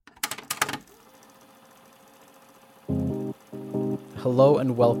Hello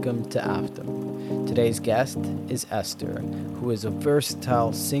and welcome to Aftem. Today's guest is Estyr, who is a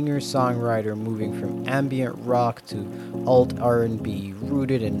versatile singer-songwriter moving from ambient rock to alt-R&B,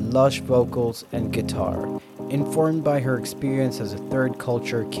 rooted in lush vocals and guitar. Informed by her experience as a third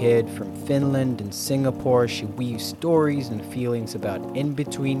culture kid from Finland and Singapore, she weaves stories and feelings about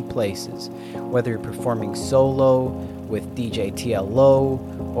in-between places, whether performing solo with DJ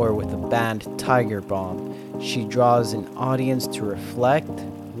TLO or with the band Tiger Balme. She draws an audience to reflect,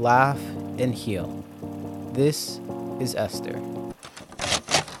 laugh, and heal. This is Estyr.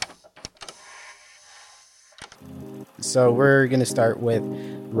 So we're going to start with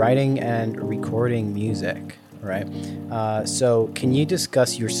writing and recording music, right? So can you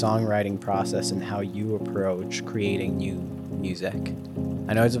discuss your songwriting process and how you approach creating new music?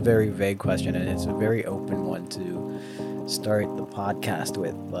 I know it's a very vague question and it's a very open one to start the podcast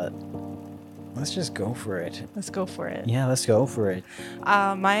with, but let's just go for it. Let's go for it. Yeah, let's go for it.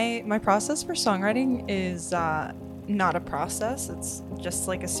 My process for songwriting is not a process. It's just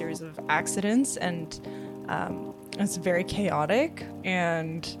like a series of accidents, and it's very chaotic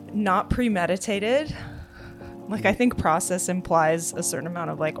and not premeditated. Like, I think process implies a certain amount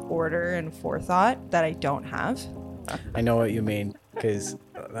of like order and forethought that I don't have. I know what you mean, because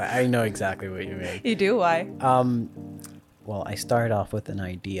I know exactly what you mean. You do? Why? Well, I start off with an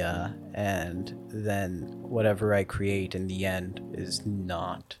idea, and then whatever I create in the end is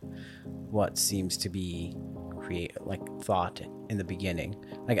not what seems to be thought in the beginning.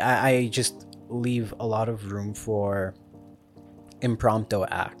 Like, I just leave a lot of room for impromptu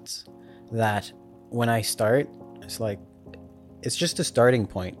acts that when I start, it's just a starting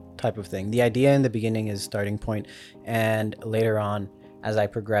point type of thing. The idea in the beginning is a starting point, and later on, as I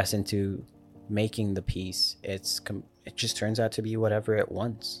progress into making the piece, it just turns out to be whatever it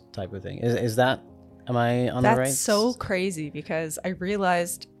wants type of thing. Is that, am I on the right? That's so crazy, because I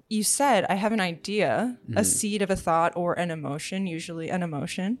realized you said I have an idea, a seed of a thought or an emotion, usually an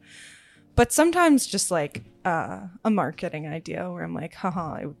emotion, but sometimes just like a marketing idea where I'm like,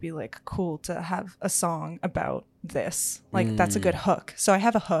 haha, it would be like cool to have a song about this. Like, that's a good hook. So I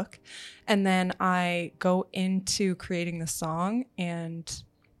have a hook, and then I go into creating the song, and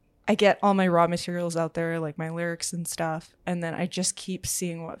I get all my raw materials out there, like my lyrics and stuff, and then I just keep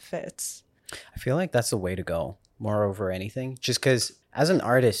seeing what fits. I feel like that's the way to go, more over anything. Just because as an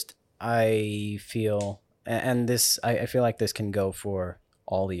artist, I feel, and this, I feel like this can go for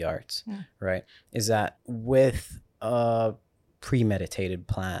all the arts, right? Is that with a premeditated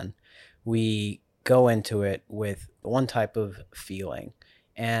plan, we go into it with one type of feeling.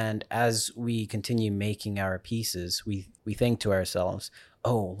 And as we continue making our pieces, we think to ourselves,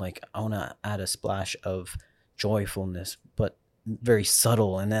 oh, like, I want to add a splash of joyfulness, but very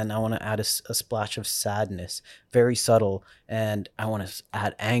subtle. And then I want to add a splash of sadness, very subtle. And I want to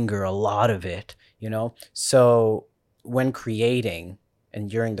add anger, a lot of it, you know? So when creating and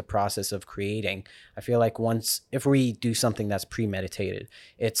during the process of creating, I feel like if we do something that's premeditated,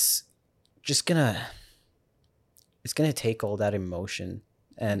 it's going to take all that emotion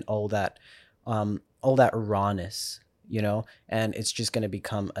and all that rawness, you know, and it's just going to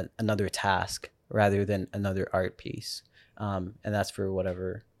become another task rather than another art piece. And that's for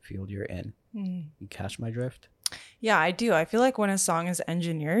whatever field you're in. You catch my drift? Yeah, I do. I feel like when a song is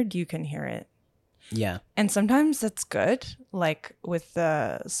engineered, you can hear it. Yeah. And sometimes that's good, like with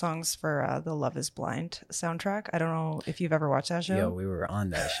the songs for the Love is Blind soundtrack. I don't know if you've ever watched that show. Yo, we were on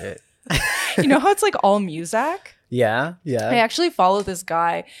that shit. You know how it's like all music? Yeah. I actually follow this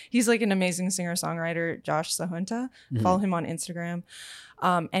guy. He's like an amazing singer-songwriter, Josh Sahunta. Follow him on Instagram.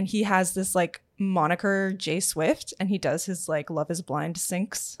 And he has this like moniker J Swift, and he does his like Love is Blind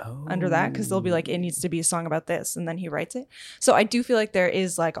syncs under that, because they'll be like, it needs to be a song about this, and then he writes it. So I do feel like there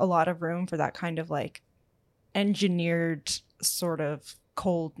is like a lot of room for that kind of like engineered sort of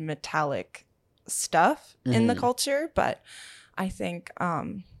cold metallic stuff in the culture. But I think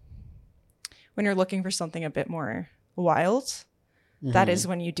when you're looking for something a bit more wild, that is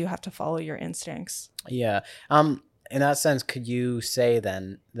when you do have to follow your instincts. Yeah. In that sense, could you say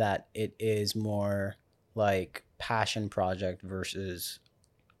then that it is more like passion project versus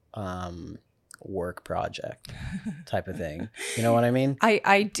work project type of thing? You know what I mean?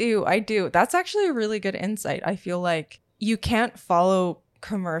 I do. That's actually a really good insight. I feel like you can't follow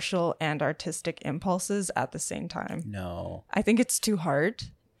commercial and artistic impulses at the same time. No. I think it's too hard.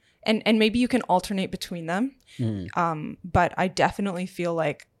 And maybe you can alternate between them. But I definitely feel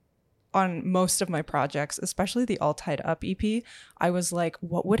like on most of my projects, especially the All Tied Up EP, I was like,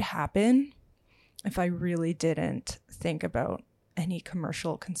 what would happen if I really didn't think about any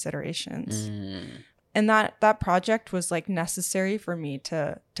commercial considerations? and that project was like necessary for me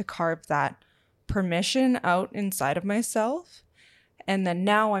to carve that permission out inside of myself. And then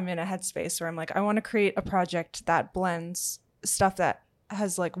now I'm in a headspace where I'm like, I want to create a project that blends stuff that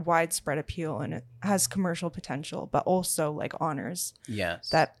has like widespread appeal and it has commercial potential, but also like honors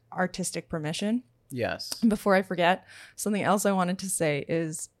that artistic permission. Yes. Before I forget, something else I wanted to say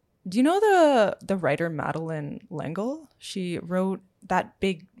is, do you know the writer Madeleine L'Engle? She wrote that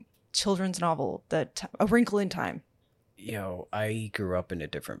big children's novel, A Wrinkle in Time. Yo, I grew up in a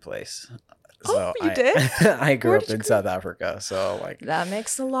different place. So you did? I grew up in South Africa, so like that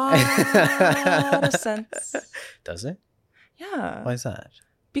makes a lot of sense. Does it? Yeah. Why is that?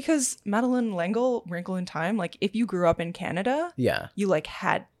 Because Madeleine L'Engle, Wrinkle in Time, like if you grew up in Canada, you like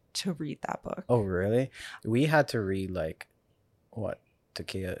had to read that book. Oh, really? We had to read like what? To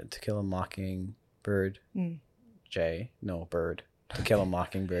Kill a Mockingbird. Bird. To Kill a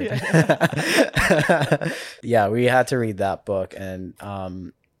Mockingbird. Yeah, we had to read that book, and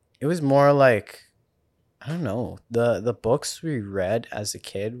it was more like, I don't know, the books we read as a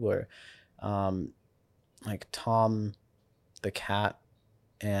kid were like Tom the Cat,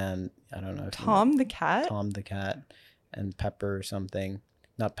 and I don't know if Tom the Cat and Pepper or something.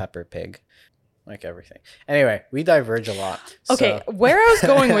 Not Pepper Pig. Like everything. Anyway, we diverge a lot. Okay, so. Where I was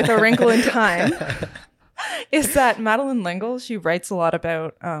going with A Wrinkle in Time is that Madeleine L'Engle, she writes a lot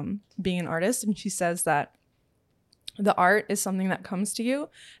about being an artist, and she says that the art is something that comes to you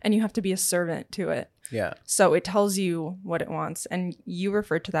and you have to be a servant to it. Yeah. So it tells you what it wants. And you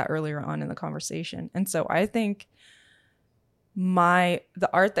referred to that earlier on in the conversation. And so I think the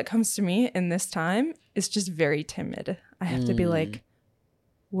art that comes to me in this time is just very timid. I have to be like,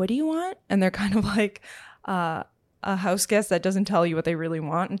 what do you want? And they're kind of like a house guest that doesn't tell you what they really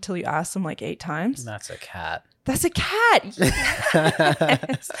want until you ask them like 8 times. That's a cat. That's a cat.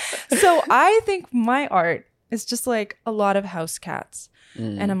 Yes. So I think my art is just like a lot of house cats.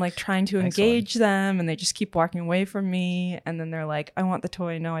 And I'm like trying to engage them, and they just keep walking away from me. And then they're like, I want the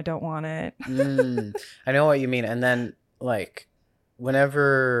toy. No, I don't want it. I know what you mean. And then like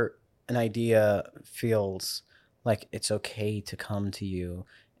whenever an idea feels like it's okay to come to you,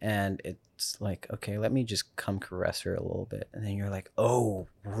 and it's like, okay, let me just come caress her a little bit, and then you're like, oh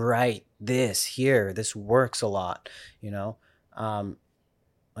right, this works a lot, you know.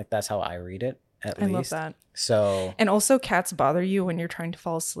 Like that's how I read it, at least. I love that. So, and also cats bother you when you're trying to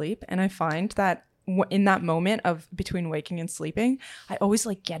fall asleep, and I find that in that moment of between waking and sleeping, I always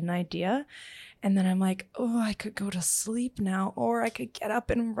like get an idea. And then I'm like, oh, I could go to sleep now, or I could get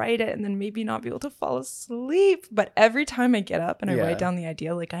up and write it and then maybe not be able to fall asleep. But every time I get up and I write down the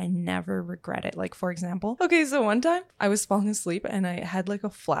idea, like I never regret it. Like, for example, okay, so one time I was falling asleep and I had like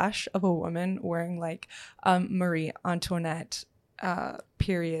a flash of a woman wearing like Marie Antoinette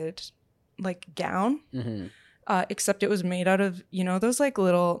period like gown. Except it was made out of, you know, those like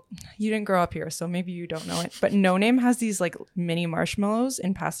little, you didn't grow up here, so maybe you don't know it, but No Name has these like mini marshmallows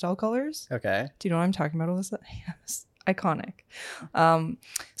in pastel colors. Okay. Do you know what I'm talking about, Alyssa? Yes. Iconic.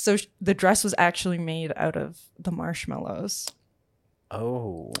 So the dress was actually made out of the marshmallows.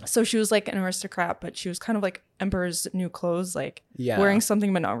 Oh. So she was like an aristocrat, but she was kind of like Emperor's new clothes, like wearing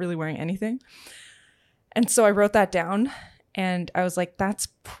something but not really wearing anything. And so I wrote that down. And I was like, that's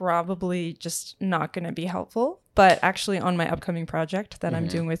probably just not going to be helpful. But actually on my upcoming project that I'm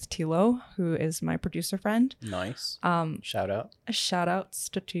doing with TLO, who is my producer friend. Nice. Shout out. Shout outs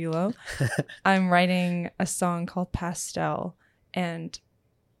to TLO. I'm writing a song called Pastel. And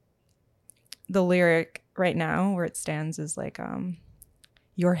the lyric right now where it stands is like,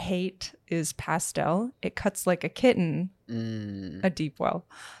 your hate is pastel. It cuts like a kitten, a deep well.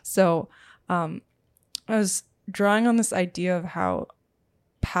 So I was drawing on this idea of how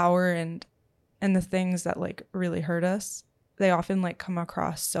power and the things that like really hurt us, they often like come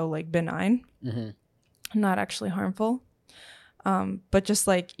across so like benign, not actually harmful, but just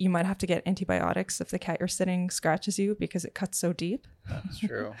like you might have to get antibiotics if the cat you're sitting scratches you because it cuts so deep. That's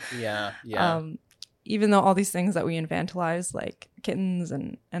true. Yeah. Even though all these things that we infantilize like kittens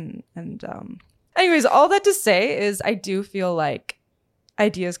and anyways, all that to say is I do feel like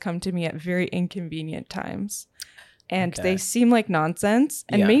ideas come to me at very inconvenient times. And they seem like nonsense.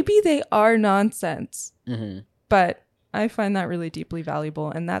 And maybe they are nonsense. But I find that really deeply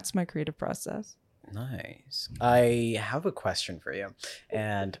valuable. And that's my creative process. Nice. I have a question for you.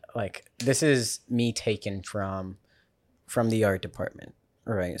 And like, this is me taken from the art department.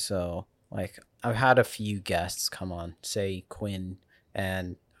 Right. So like, I've had a few guests come on, say Quinn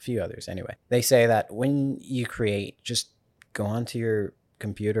and a few others. Anyway, they say that when you create, just go onto your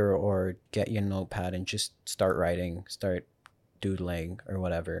computer or get your notepad and just start writing, start doodling or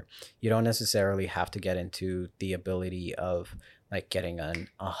whatever, you don't necessarily have to get into the ability of like getting an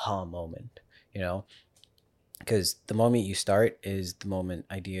aha moment, you know, because the moment you start is the moment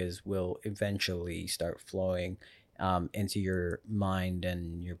ideas will eventually start flowing into your mind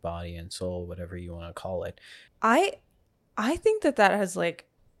and your body and soul, whatever you want to call it. I think that has like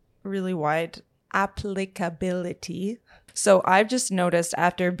really wide applicability. So I've just noticed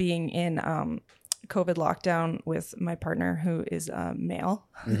after being in COVID lockdown with my partner who is male,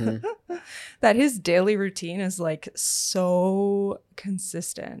 that his daily routine is like so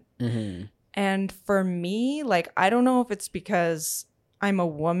consistent. And for me, like, I don't know if it's because I'm a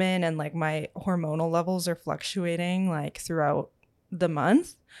woman and like my hormonal levels are fluctuating like throughout the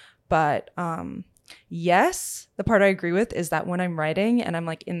month, but yes, the part I agree with is that when I'm writing and I'm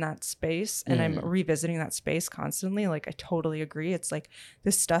like in that space and I'm revisiting that space constantly, like I totally agree. It's like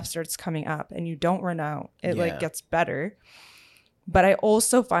this stuff starts coming up and you don't run out. It like gets better. But I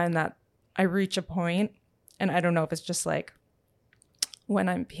also find that I reach a point, and I don't know if it's just like when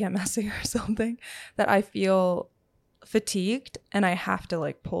I'm PMSing or something, that I feel fatigued and I have to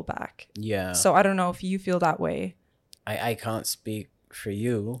like pull back. Yeah. So I don't know if you feel that way. I can't speak for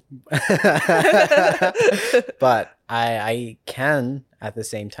you, but I can at the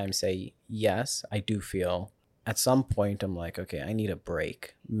same time say, yes, I do feel at some point I'm like, okay, I need a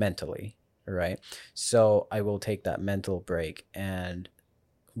break mentally, right? So I will take that mental break. And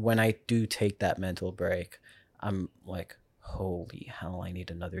when I do take that mental break, I'm like, holy hell, I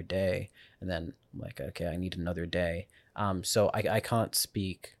need another day. And then I'm like, okay, I need another day. So I can't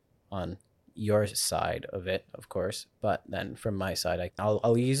speak on your side of it, of course, but then from my side,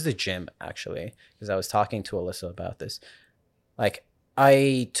 I'll use the gym actually, because I was talking to Alyssa about this. Like,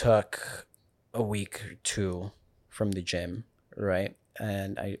 I took a week or two from the gym, right?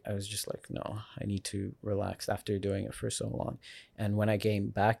 And I was just like, no, I need to relax after doing it for so long. And when I came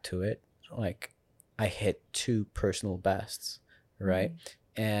back to it, like, I hit 2 personal bests, right?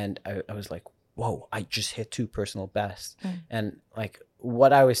 And I was like, whoa, I just hit 2 personal bests. And like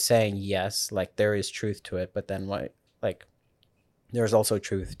what I was saying, yes, like there is truth to it, but then what, like, there's also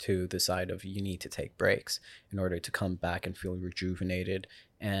truth to the side of you need to take breaks in order to come back and feel rejuvenated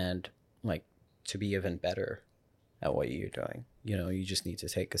and like to be even better at what you're doing. You know, you just need to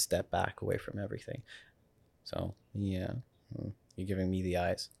take a step back away from everything. So yeah, you're giving me the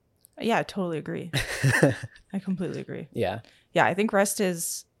eyes. Yeah, I totally agree. I completely agree. Yeah. Yeah, I think rest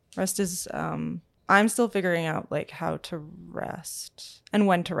is I'm still figuring out like how to rest and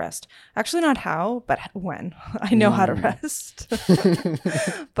when to rest. Actually not how, but when. I know how to rest.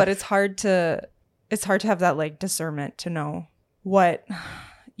 But it's hard to have that like discernment to know what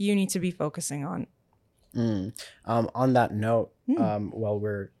you need to be focusing on. On that note, while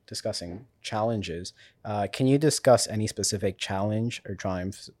we're discussing challenges, can you discuss any specific challenge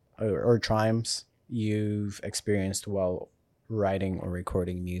or triumphs you've experienced while writing or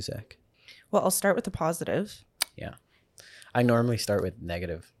recording music? Well, I'll start with the positive. Yeah. I normally start with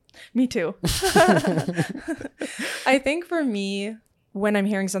negative. Me too. I think for me, when I'm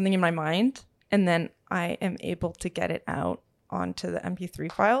hearing something in my mind and then I am able to get it out onto the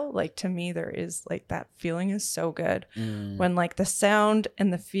MP3 file, like to me, there is like that feeling is so good when like the sound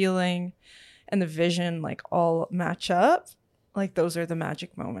and the feeling and the vision like all match up. Like those are the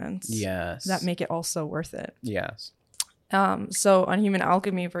magic moments. Yes. That make it also worth it. Yes. So on Human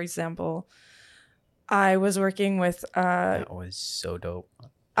Alchemy, for example, I was working with that was so dope.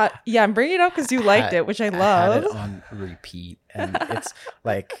 Yeah, I'm bringing it up because you liked it, which I love. I had it on repeat, and it's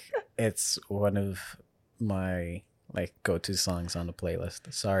like it's one of my like go-to songs on the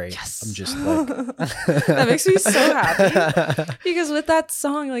playlist. Sorry, yes. I'm just like that makes me so happy because with that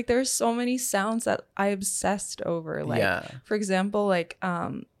song, like there's so many sounds that I obsessed over. Like for example, like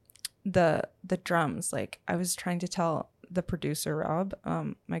the drums. Like I was trying to tell the producer Rob,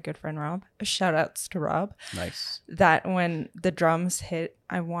 my good friend Rob, shout outs to Rob. Nice. That when the drums hit,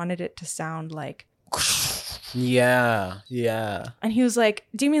 I wanted it to sound like yeah. And he was like,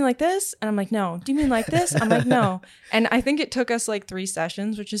 do you mean like this? And I'm like, no. Do you mean like this? I'm like, no. And I think it took us like 3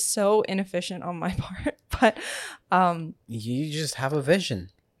 sessions, which is so inefficient on my part. But you just have a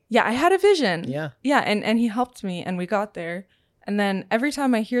vision. Yeah, I had a vision. Yeah. And he helped me and we got there. And then every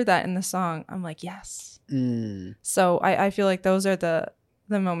time I hear that in the song, I'm like, yes. So I feel like those are the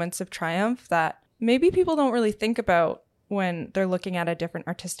moments of triumph that maybe people don't really think about when they're looking at a different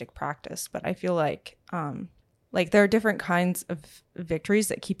artistic practice. But I feel like there are different kinds of victories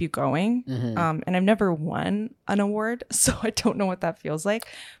that keep you going. And I've never won an award, so I don't know what that feels like.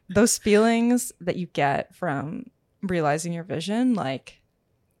 Those feelings that you get from realizing your vision, like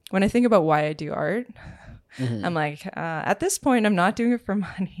when I think about why I do art, I'm like, at this point, I'm not doing it for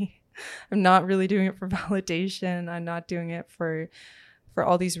money. I'm not really doing it for validation. I'm not doing it for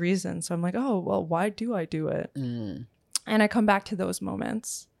all these reasons. So I'm like, oh, well, why do I do it? And I come back to those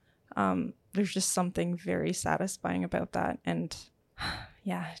moments. There's just something very satisfying about that. And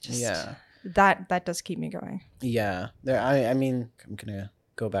that does keep me going. Yeah. I mean, I'm going to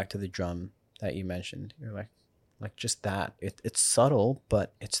go back to the drum that you mentioned. You're like just that. It's subtle,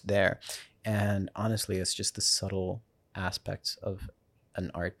 but it's there. And honestly, it's just the subtle aspects of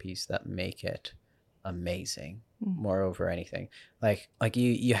an art piece that make it amazing. Moreover, anything like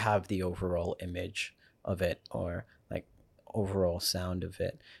you have the overall image of it, or like overall sound of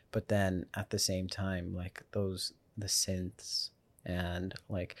it, but then at the same time, like the synths and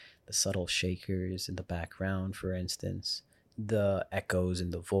like the subtle shakers in the background, for instance, the echoes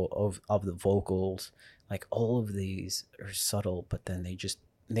in the of the vocals, like all of these are subtle, but then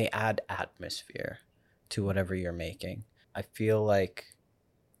they add atmosphere to whatever you're making. I feel like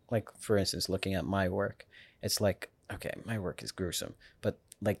for instance, looking at my work, it's like, okay, my work is gruesome, but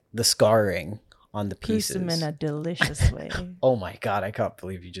like the scarring on the pieces. Gruesome in a delicious way. Oh my God, I can't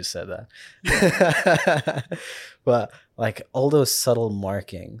believe you just said that. Yeah. But like all those subtle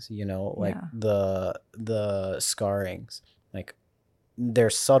markings, like the scarrings, like they're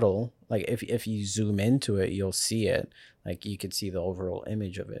subtle. Like if you zoom into it, you'll see it. Like you could see the overall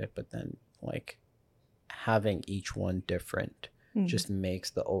image of it, but then like having each one different just makes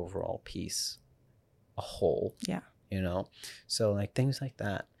the overall piece a whole. Yeah. So like things like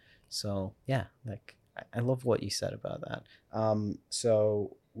that. So yeah, like I love what you said about that.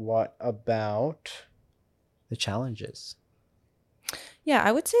 So what about the challenges? Yeah,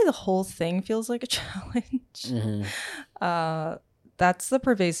 I would say the whole thing feels like a challenge. That's the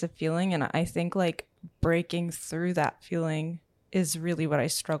pervasive feeling, and I think like breaking through that feeling is really what I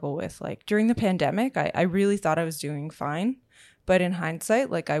struggle with. Like during the pandemic, I really thought I was doing fine, but in hindsight,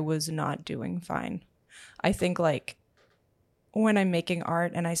 like I was not doing fine. I think like when I'm making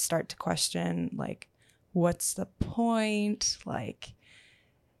art and I start to question like, what's the point? Like,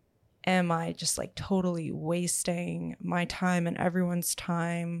 am I just like totally wasting my time and everyone's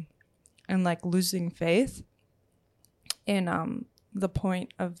time, and like losing faith in the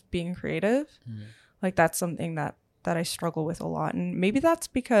point of being creative? Like that's something that I struggle with a lot. And maybe that's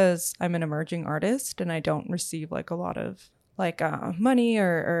because I'm an emerging artist and I don't receive like a lot of like money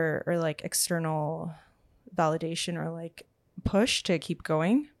or like external validation or like push to keep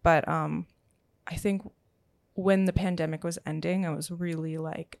going. But I think when the pandemic was ending, I was really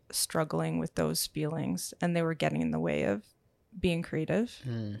like struggling with those feelings, and they were getting in the way of being creative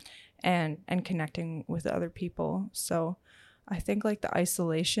and connecting with other people. So I think like the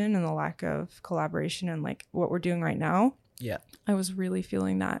isolation and the lack of collaboration and like what we're doing right now, I was really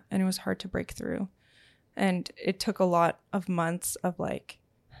feeling that, and it was hard to break through. And it took a lot of months of like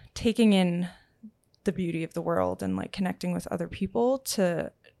taking in the beauty of the world and like connecting with other people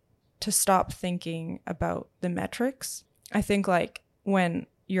to stop thinking about the metrics. I think like when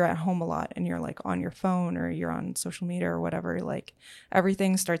you're at home a lot and you're like on your phone or you're on social media or whatever, like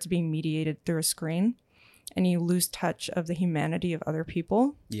everything starts being mediated through a screen, and you lose touch of the humanity of other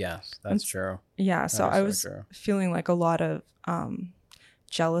people. Yes, that's true. Yeah, so I was feeling like a lot of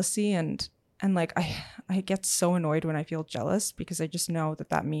jealousy, and like I get so annoyed when I feel jealous, because I just know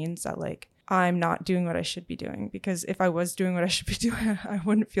that means that like I'm not doing what I should be doing. Because if I was doing what I should be doing, I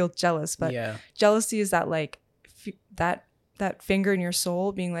wouldn't feel jealous. But jealousy is that like that finger in your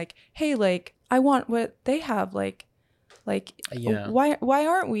soul being like, hey, like I want what they have, like why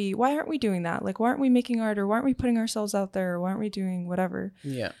aren't we doing that? Like, why aren't we making art, or why aren't we putting ourselves out there, or why aren't we doing whatever?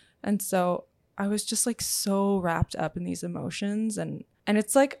 And so I was just like so wrapped up in these emotions, and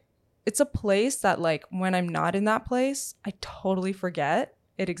it's like it's a place that like when I'm not in that place, I totally forget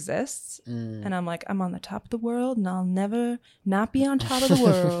it exists. And I'm like, I'm on the top of the world and I'll never not be on top of the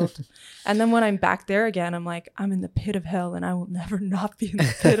world. And then when I'm back there again, I'm like, I'm in the pit of hell and I will never not be in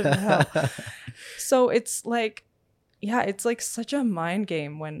the pit of hell. So it's like, yeah, it's like such a mind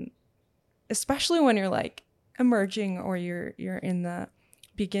game when, especially when you're like emerging, or you're in the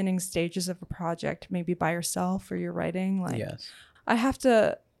beginning stages of a project, maybe by yourself, or you're writing. Like, I have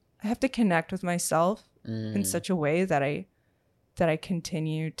to connect with myself in such a way that I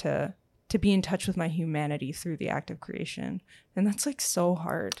continue to be in touch with my humanity through the act of creation. And that's like so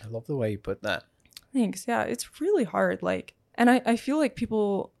hard. I love the way you put that. Thanks. Yeah, it's really hard. Like, and I feel like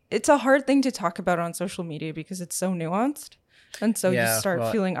people, it's a hard thing to talk about on social media because it's so nuanced. And so you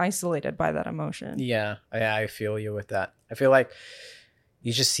start feeling isolated by that emotion. Yeah, I feel you with that. I feel like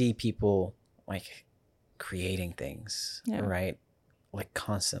you just see people like creating things, right? Like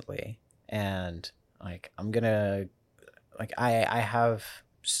constantly. And like I'm gonna like I have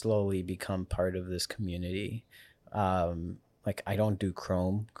slowly become part of this community. Like I don't do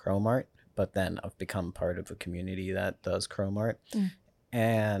chrome art, but then I've become part of a community that does chrome art.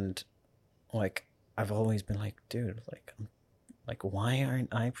 And like I've always been like, dude, like why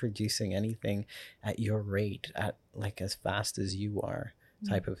aren't I producing anything at your rate, at like as fast as you are,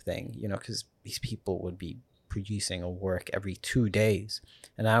 type of thing, you know, because these people would be producing a work every 2 days,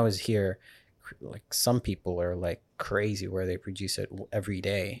 and I was here. Like some people are like crazy where they produce it every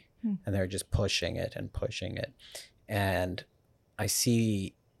day, and they're just pushing it, and I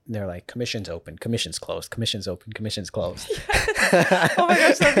see they're like, commissions open, commissions closed, commissions open, commissions closed. Yes. Oh my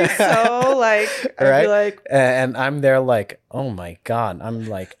gosh, that'd be so like, I'd right? be like, and I'm there like, oh my God, I'm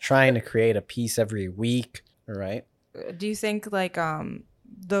like trying to create a piece every week, right? do you think like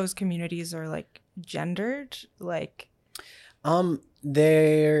those communities are like gendered? Like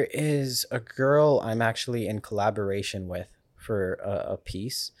there is a girl I'm actually in collaboration with for a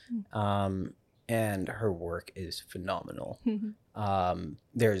piece. And her work is phenomenal.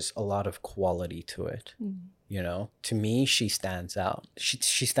 There's a lot of quality to it. You know, to me, she stands out.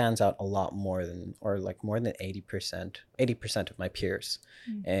 She stands out a lot more than, or like more than 80% of my peers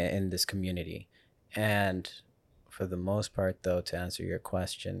in this community. And for the most part, though, to answer your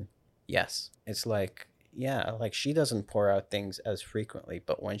question, yes, it's like, yeah, like she doesn't pour out things as frequently,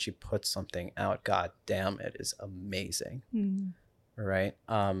 but when she puts something out, god damn, it is amazing. Right?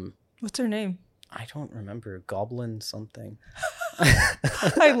 What's her name? I don't remember. Goblin something.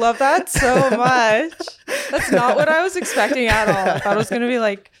 I love that so much. That's not what I was expecting at all. I thought it was going to be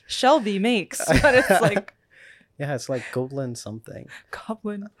like Shelby makes, but it's like, yeah, it's like Goblin something.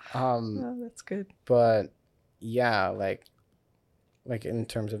 Goblin. Oh, that's good. But yeah, like in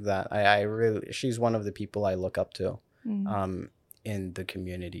terms of that, I really, she's one of the people I look up to in the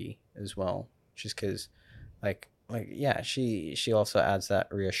community as well, just because like yeah, she also adds that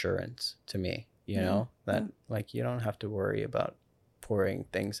reassurance to me, you know, that like you don't have to worry about pouring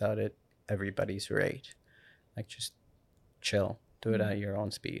things out at everybody's rate. Like just chill, do it at your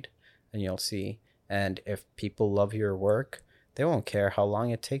own speed, and you'll see. And if people love your work, they won't care how long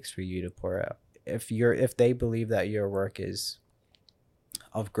it takes for you to pour out. If they believe that your work is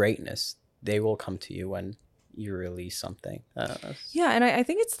of greatness, they will come to you when you release something. Yeah, and I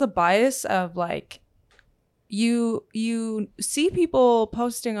think it's the bias of like you see people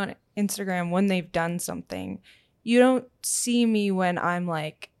posting on Instagram when they've done something. You don't see me when I'm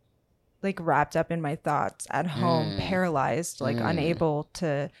like wrapped up in my thoughts at home, paralyzed, like unable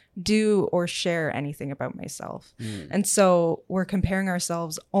to do or share anything about myself. And so we're comparing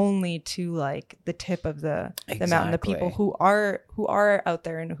ourselves only to like the tip of the mountain, the people who are out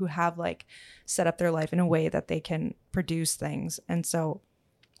there and who have like set up their life in a way that they can produce things. And so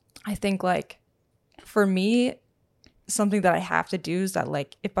I think like for me, something that I have to do is that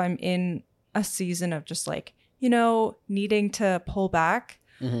like if I'm in a season of just like, you know, needing to pull back,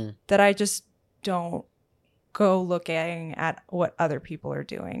 that I just don't go looking at what other people are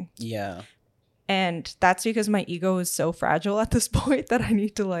doing. Yeah. And that's because my ego is so fragile at this point that I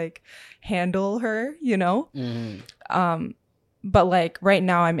need to like handle her, you know? But like right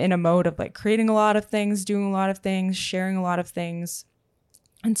now I'm in a mode of like creating a lot of things, doing a lot of things, sharing a lot of things.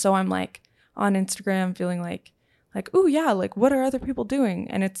 And so I'm like on Instagram feeling like, oh yeah, like what are other people doing?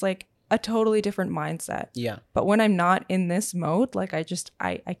 And it's like a totally different mindset. Yeah. But when I'm not in this mode, like I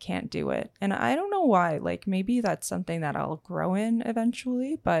can't do it. And I don't know why. Like maybe that's something that I'll grow in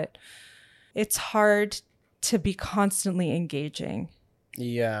eventually, but it's hard to be constantly engaging.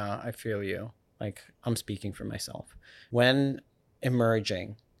 Yeah, I feel you. Like I'm speaking for myself. When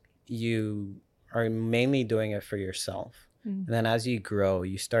emerging, you are mainly doing it for yourself. And then as you grow,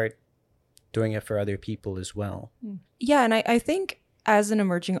 you start doing it for other people as well. Yeah, and I think as an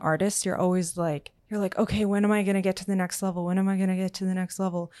emerging artist, you're always like, okay, when am I going to get to the next level? When am I going to get to the next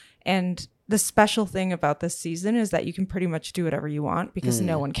level? And the special thing about this season is that you can pretty much do whatever you want because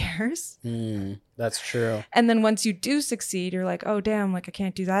no one cares. That's true. And then once you do succeed, you're like, oh, damn, like I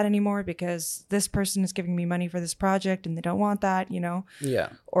can't do that anymore because this person is giving me money for this project and they don't want that, you know? Yeah.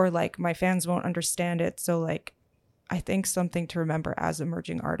 Or like my fans won't understand it. So like, I think something to remember as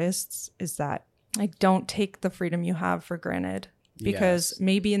emerging artists is that like, don't take the freedom you have for granted. Because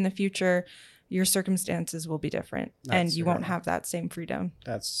maybe in the future, your circumstances will be different and you won't have that same freedom.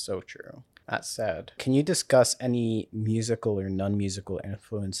 That's so true. That said, can you discuss any musical or non-musical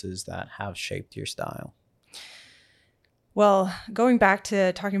influences that have shaped your style? Well, going back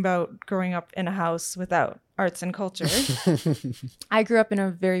to talking about growing up in a house without arts and culture, I grew up in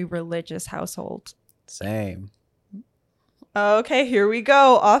a very religious household. Same. Okay, here we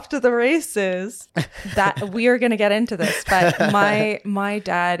go. Off to the races. That we are going to get into this. But my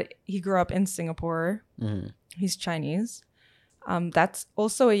dad, he grew up in Singapore. He's Chinese. That's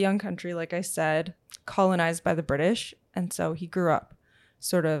also a young country, like I said, colonized by the British. And so he grew up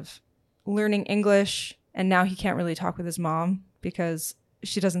sort of learning English. And now he can't really talk with his mom because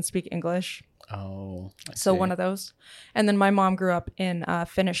she doesn't speak English. Oh, so one of those. And then my mom grew up in a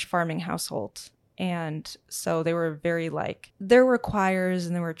Finnish farming household. And so they were very like, there were choirs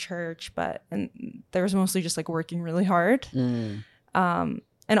and there were church, and there was mostly just like working really hard. And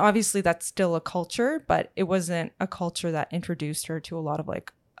obviously that's still a culture, but it wasn't a culture that introduced her to a lot of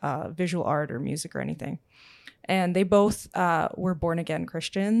like visual art or music or anything. And they both were born again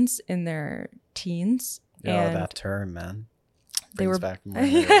Christians in their teens. And that term, man. They were back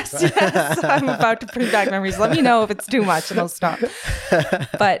memories. yes. I'm about to bring back memories. Let me know if it's too much and I'll stop.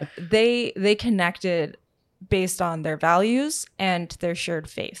 But they connected based on their values and their shared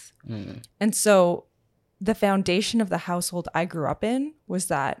faith. And so the foundation of the household I grew up in was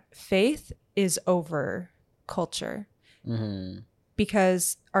that faith is over culture.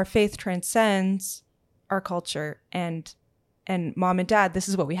 Because our faith transcends our culture, and mom and dad, this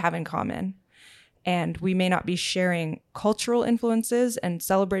is what we have in common. And we may not be sharing cultural influences and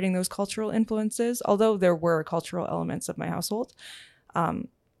celebrating those cultural influences, although there were cultural elements of my household.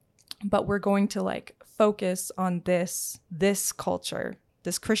 But we're going to like focus on this culture,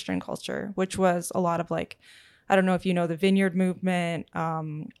 this Christian culture, which was a lot of like, I don't know if you know the Vineyard movement.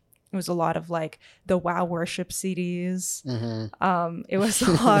 It was a lot of like the Wow worship CDs. It was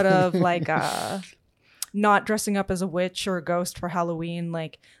a lot of like not dressing up as a witch or a ghost for Halloween.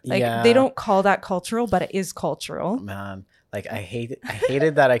 Like they don't call that cultural, but it is cultural. Man, like I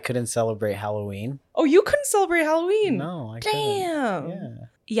hated that I couldn't celebrate Halloween. Oh, you couldn't celebrate Halloween? No, I Damn. couldn't.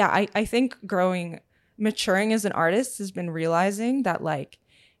 Yeah, I think maturing as an artist has been realizing that like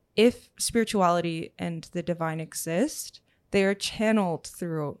if spirituality and the divine exist, they are channeled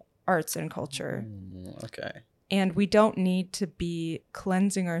through arts and culture. Okay. And we don't need to be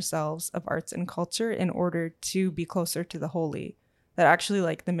cleansing ourselves of arts and culture in order to be closer to the holy. That actually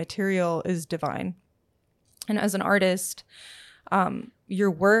like the material is divine. And as an artist, your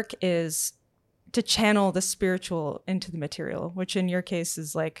work is to channel the spiritual into the material, which in your case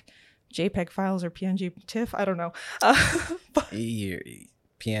is like JPEG files or PNG TIFF. I don't know.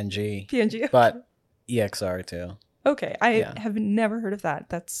 PNG. But EXR too. Okay, I have never heard of that.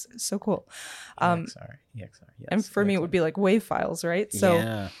 That's so cool. EXR, yes. And for me, it would be like WAV files, right? So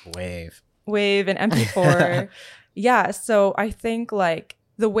yeah, WAV and MP4. Yeah, so I think like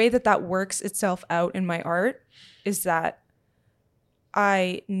the way that works itself out in my art is that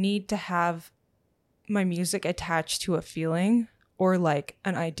I need to have my music attached to a feeling or like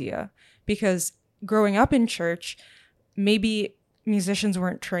an idea. Because growing up in church, maybe musicians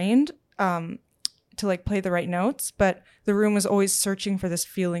weren't trained to like play the right notes, but the room was always searching for this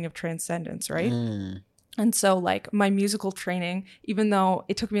feeling of transcendence, right? And so like my musical training, even though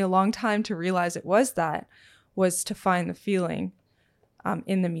it took me a long time to realize it was to find the feeling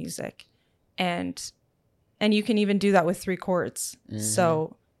in the music. And you can even do that with 3 chords.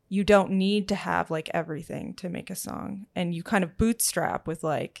 So you don't need to have like everything to make a song, and you kind of bootstrap with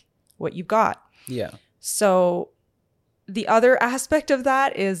like what you've got. Yeah. So the other aspect of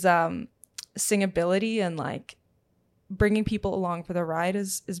that is singability, and like bringing people along for the ride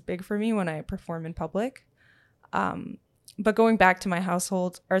is big for me when I perform in public. But going back to my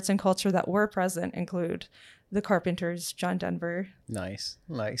household, arts and culture that were present include the Carpenters, John Denver. Nice.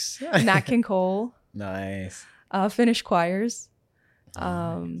 Nat King Cole. Nice. Finnish choirs.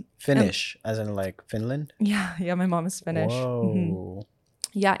 Finnish, as in like Finland? Yeah, my mom is Finnish. Whoa.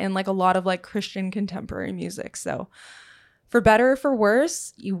 Yeah, and like a lot of like Christian contemporary music. So for better or for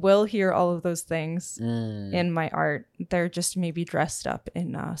worse, you will hear all of those things in my art. They're just maybe dressed up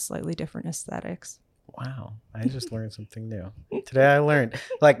in slightly different aesthetics. Wow. I just learned something new. Today I learned,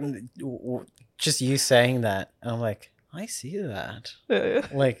 like, just you saying that, I'm like, I see that.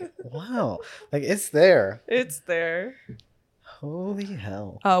 Like, wow. Like, it's there. It's there. Holy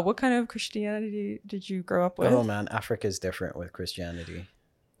hell. What kind of Christianity did you grow up with? Oh, man. Africa is different with Christianity.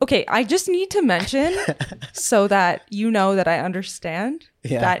 Okay, I just need to mention so that you know that I understand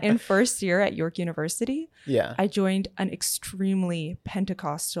that in first year at York University, I joined an extremely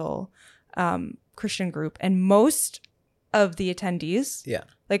Pentecostal Christian group, and most of the attendees,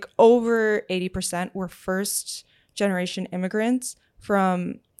 like over 80%, were first generation immigrants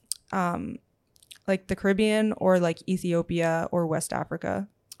from like the Caribbean or like Ethiopia or West Africa.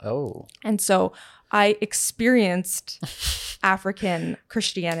 Oh. And so I experienced African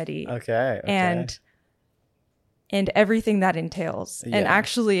Christianity. Okay. And and everything that entails. Yeah. And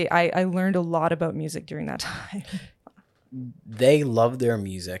actually, I learned a lot about music during that time. They love their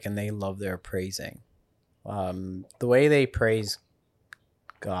music and they love their praising. The way they praise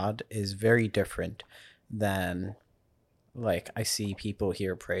God is very different than like I see people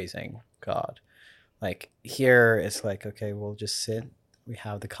here praising God. Like here it's like, okay, we'll just sit, we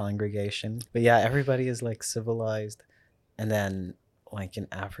have the congregation, but yeah, everybody is like civilized. And then like in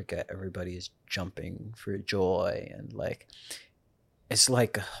Africa, everybody is jumping for joy, and like it's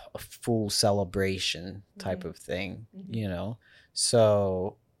like a full celebration type of thing, you know?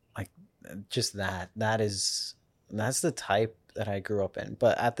 So like just that's the type that I grew up in.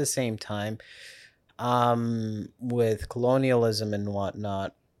 But at the same time, with colonialism and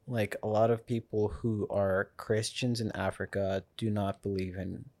whatnot, like a lot of people who are Christians in Africa do not believe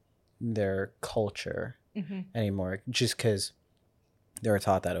in their culture anymore, just because they were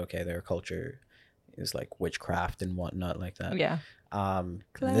taught that, okay, their culture is like witchcraft and whatnot like that. Yeah.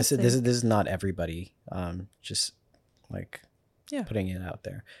 This is not everybody, just like Yeah. putting it out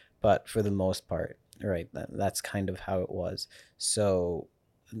there, but for the most part, right, that's kind of how it was. So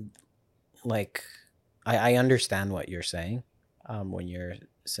like I understand what you're saying, when you're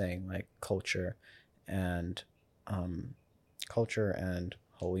saying like culture and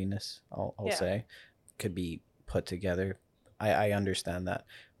holiness, I'll say, could be put together. I understand that,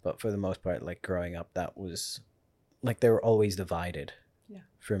 but for the most part, like growing up, that was like they were always divided.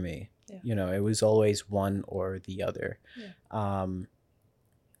 For me, you know, it was always one or the other.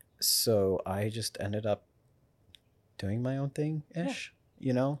 So I just ended up doing my own thing ish,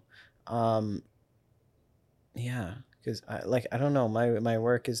 you know. Because I don't know, my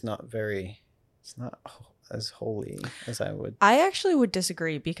work is not very, it's not as holy as I would. I actually would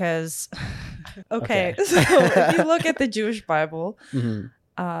disagree because okay. So if you look at the Jewish Bible,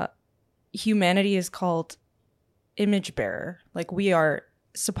 humanity is called image bearer. Like we are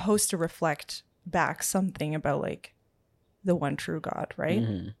supposed to reflect back something about like the one true God, right?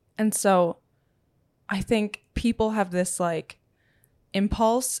 And so I think people have this like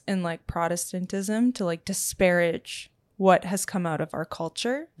impulse in like Protestantism to like disparage what has come out of our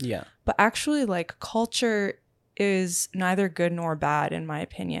culture. Yeah. But actually like culture is neither good nor bad in my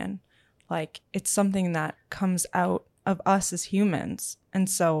opinion. Like it's something that comes out of us as humans. And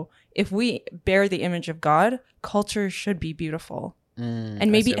so if we bear the image of God, culture should be beautiful.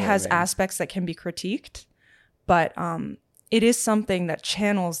 And maybe it has aspects that can be critiqued, but it is something that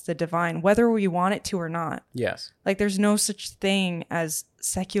channels the divine, whether we want it to or not. Yes. Like there's no such thing as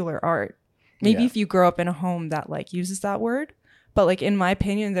secular art. Maybe if you grow up in a home that like uses that word, but like in my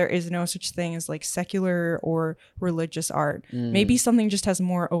opinion, there is no such thing as like secular or religious art. Maybe something just has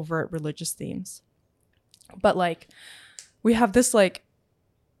more overt religious themes. But like we have this like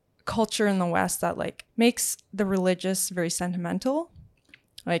culture in the West that like makes the religious very sentimental,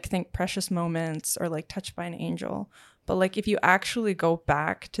 like think Precious Moments or like Touched by an Angel. But like if you actually go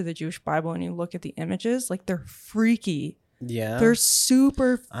back to the Jewish Bible and you look at the images, like they're freaky. Yeah, they're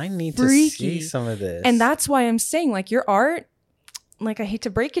super I need freaky. To see some of this. And that's why I'm saying like your art, like I hate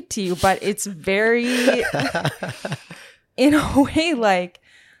to break it to you, but it's very in a way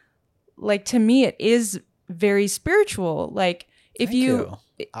like to me it is very spiritual. Like if you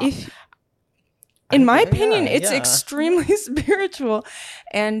in my opinion, it's extremely spiritual.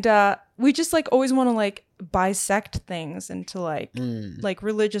 And we just like always want to like bisect things into like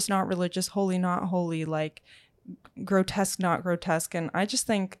religious, not religious, holy, not holy, like grotesque, not grotesque. And I just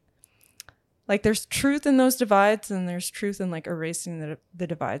think like there's truth in those divides and there's truth in like erasing the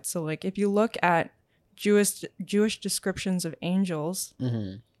divides. So like if you look at Jewish descriptions of angels,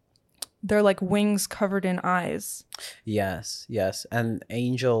 they're like wings covered in eyes. Yes. And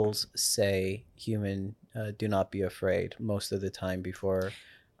angels say, human, do not be afraid most of the time before.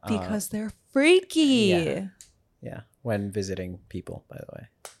 Because they're freaky. Yeah. When visiting people, by the way.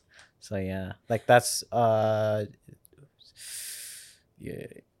 So yeah, like that's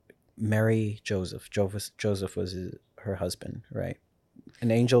Mary Joseph. Joseph was her husband, right? An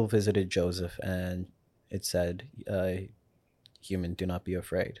angel visited Joseph and it said, human, do not be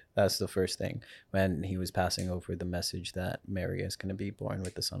afraid. That's the first thing when he was passing over the message that Mary is going to be born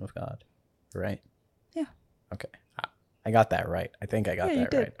with the Son of God, right? Yeah. Okay. I got that right. I think I got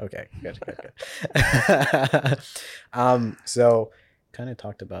that right. Okay, good. So kind of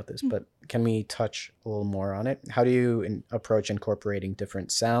talked about this, but can we touch a little more on it? How do you approach incorporating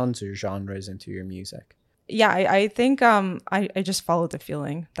different sounds or genres into your music? Yeah, I think I just follow the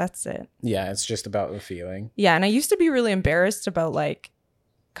feeling. That's it. Yeah, it's just about the feeling. Yeah, and I used to be really embarrassed about like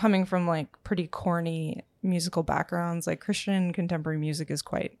coming from like pretty corny musical backgrounds. Like Christian contemporary music is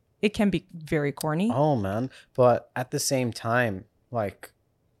quite it can be very corny. Oh man, but at the same time, like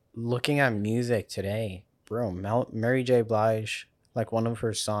looking at music today, bro, Mary J. Blige, like one of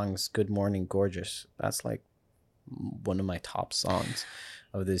her songs, "Good Morning Gorgeous," that's like one of my top songs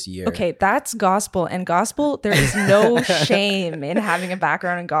of this year. Okay, that's gospel, and gospel, there is no shame in having a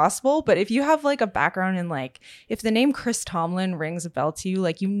background in gospel. But if you have like a background in like, if the name Chris Tomlin rings a bell to you,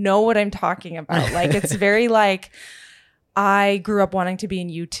 like, you know what I'm talking about. Like, it's very like, I grew up wanting to be in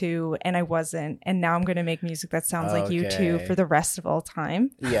U2 and I wasn't, and now I'm going to make music that sounds like U2 for the rest of all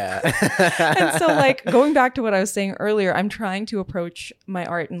time. Yeah. And so like going back to what I was saying earlier, I'm trying to approach my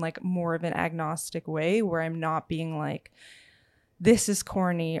art in like more of an agnostic way, where I'm not being like, this is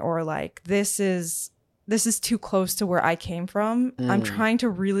corny, or like this is too close to where I came from. I'm trying to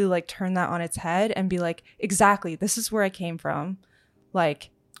really like turn that on its head and be like, exactly, this is where I came from.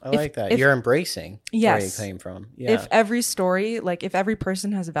 Like, I like that. You're embracing where you came from. Yeah. If every story, like if every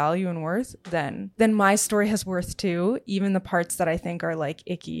person has value and worth, then my story has worth too, even the parts that I think are like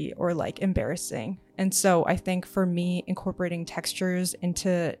icky or like embarrassing. And so I think for me, incorporating textures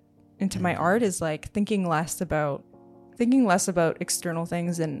into my art is like thinking less about external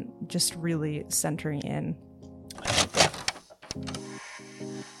things and just really centering in.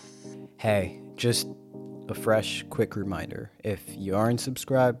 Hey, just a fresh, quick reminder. If you aren't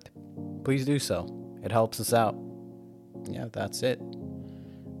subscribed, please do so. It helps us out. Yeah, that's it.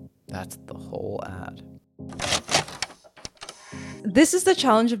 That's the whole ad. This is the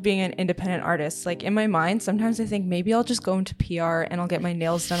challenge of being an independent artist. Like in my mind, sometimes I think maybe I'll just go into PR and I'll get my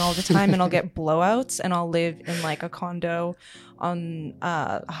nails done all the time and I'll get blowouts and I'll live in like a condo on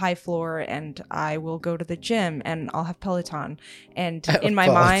a high floor and I will go to the gym and I'll have Peloton. And in my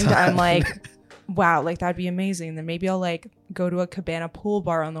mind, I'm like, wow, like that'd be amazing. Then maybe I'll like go to a cabana pool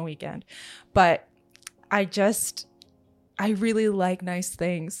bar on the weekend. But I really like nice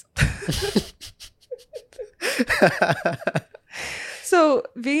things. So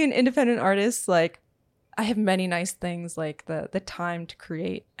being an independent artist, like I have many nice things, like the time to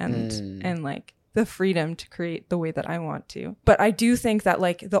create and like the freedom to create the way that I want to. But I do think that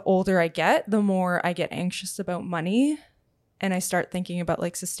like the older I get, the more I get anxious about money, and I start thinking about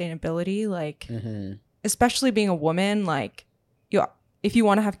like sustainability, like especially being a woman, like if you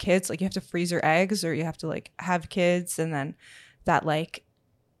want to have kids, like you have to freeze your eggs or you have to like have kids, and then that like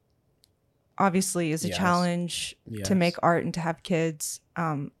obviously is a challenge to make art and to have kids.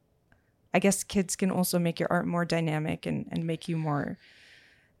 I guess kids can also make your art more dynamic and make you more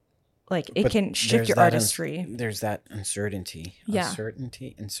like it can shift your artistry. There's that uncertainty. Yeah.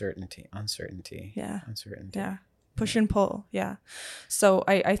 Uncertainty. Yeah. Uncertainty. Yeah. Push and pull. Yeah. So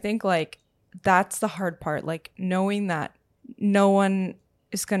I think like that's the hard part. Like knowing that no one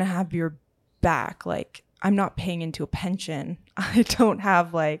is going to have your back. Like I'm not paying into a pension. I don't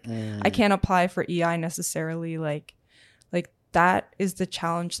have like, I can't apply for EI necessarily. Like that is the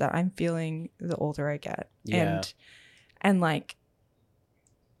challenge that I'm feeling the older I get. Yeah. And like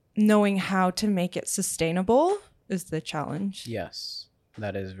knowing how to make it sustainable is the challenge. Yes,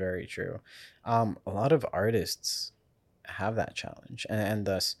 that is very true. A lot of artists have that challenge, and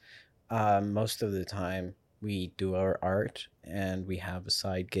thus most of the time we do our art and we have a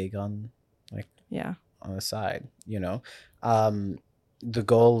side gig on the side, you know. The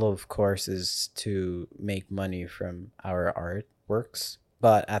goal, of course, is to make money from our artworks,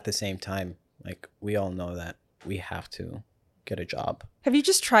 but at the same time, like we all know that we have to get a job. Have you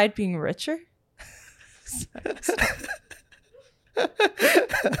just tried being richer?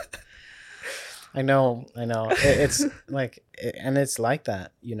 I know. It's like, and it's like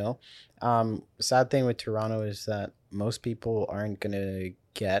that, you know. Sad thing with Toronto is that most people aren't gonna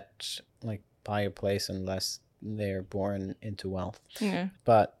buy a place unless they're born into wealth. Yeah.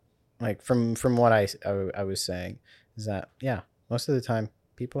 But like from what I was saying is that most of the time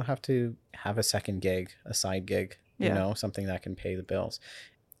people have to have a second gig, a side gig, you know, something that can pay the bills.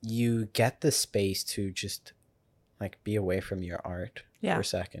 You get the space to just like be away from your art for a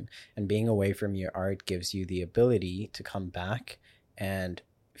second, and being away from your art gives you the ability to come back and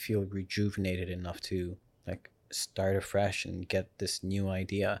feel rejuvenated enough to like start afresh and get this new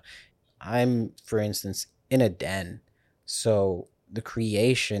idea. I'm, for instance, in a den, so the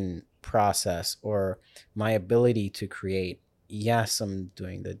creation process or my ability to create, yes, I'm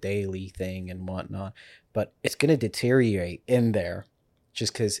doing the daily thing and whatnot, but it's gonna deteriorate in there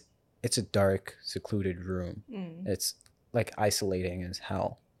just because it's a dark, secluded room. It's like isolating as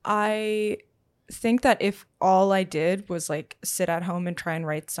hell. I think that if all I did was like sit at home and try and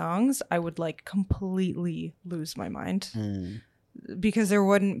write songs, I would like completely lose my mind because there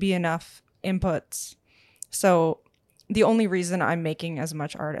wouldn't be enough inputs. So the only reason I'm making as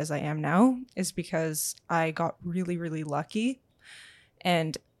much art as I am now is because I got really, really lucky.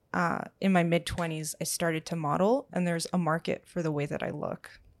 And in my mid-20s, I started to model, and there's a market for the way that I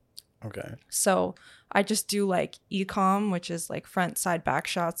look. Okay. So I just do like e-com, which is like front, side, back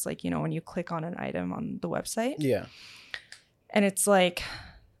shots, like, you know, when you click on an item on the website. Yeah. And it's like,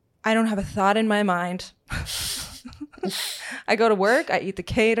 I don't have a thought in my mind. I go to work, I eat the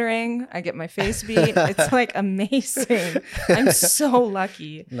catering, I get my face beat. It's like amazing. I'm so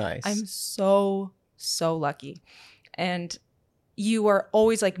lucky. Nice. I'm so lucky. And you are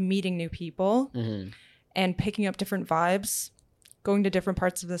always like meeting new people and picking up different vibes, going to different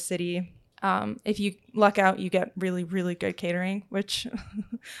parts of the city. If you luck out, you get really, really good catering, which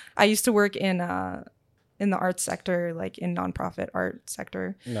I used to work in the arts sector, like in nonprofit art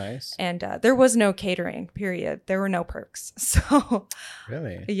sector. Nice. And there was no catering, period. There were no perks. So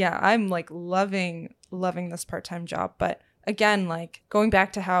really, yeah, I'm like loving this part-time job. But again, like going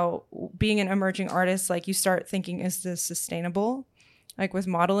back to how being an emerging artist, like you start thinking, is this sustainable? Like with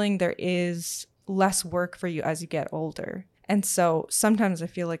modeling, there is less work for you as you get older. And so sometimes I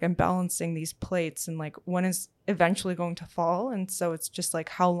feel like I'm balancing these plates and like one is eventually going to fall. And so it's just like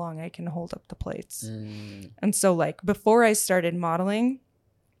how long I can hold up the plates. And so like before I started modeling,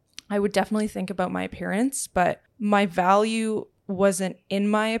 I would definitely think about my appearance, but my value wasn't in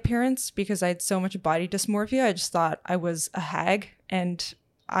my appearance because I had so much body dysmorphia. I just thought I was a hag and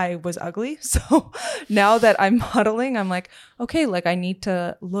I was ugly. So now that I'm modeling, I'm like, okay, like I need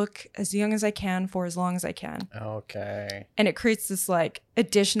to look as young as I can for as long as I can. Okay. And it creates this like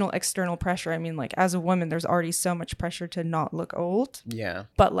additional external pressure. I mean, like as a woman, there's already so much pressure to not look old. Yeah.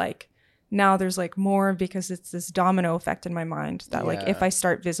 But like now there's like more because it's this domino effect in my mind that like if I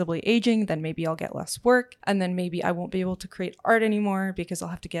start visibly aging, then maybe I'll get less work. And then maybe I won't be able to create art anymore because I'll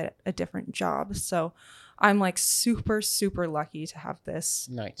have to get a different job. So I'm like super, super lucky to have this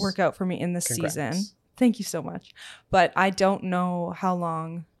work out for me in this season. Thank you so much. But I don't know how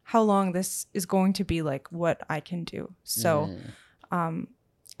long this is going to be like what I can do. So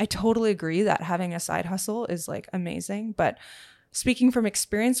I totally agree that having a side hustle is like amazing. But speaking from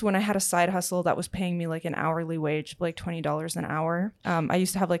experience, when I had a side hustle that was paying me like an hourly wage, like $20 an hour, I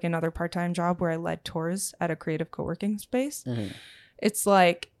used to have like another part-time job where I led tours at a creative co-working space. It's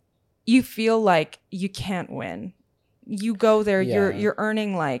like, you feel like you can't win. You go there, you're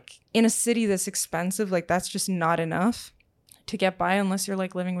earning like in a city that's expensive, like that's just not enough to get by unless you're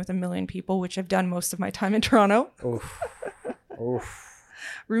like living with 1 million people, which I've done most of my time in Toronto. Oof.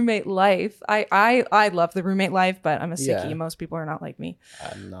 Roommate life. I love the roommate life, but I'm a sickie. Most people are not like me.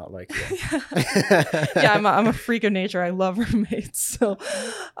 I'm not like you. Yeah, I'm a freak of nature. I love roommates. So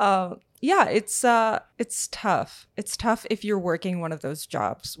yeah, it's tough. It's tough if you're working one of those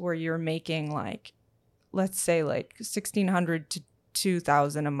jobs where you're making like, let's say like 1,600 to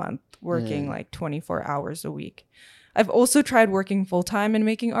 2,000 a month, working like 24 hours a week. I've also tried working full time and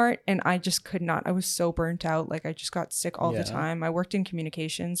making art, and I just could not. I was so burnt out. Like I just got sick all the time. I worked in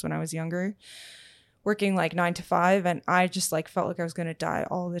communications when I was younger, working like 9 to 5, and I just like felt like I was gonna die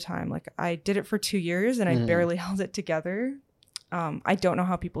all the time. Like I did it for 2 years, and I barely held it together. I don't know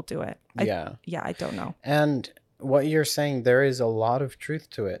how people do it. I don't know. And what you're saying, there is a lot of truth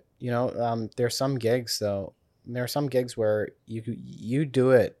to it. You know, there's some gigs though. There are some gigs where you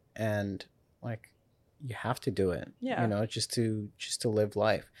do it and like you have to do it. Yeah. You know, just to live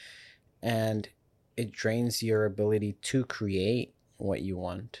life, and it drains your ability to create what you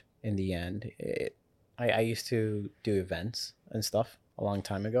want in the end. I used to do events and stuff a long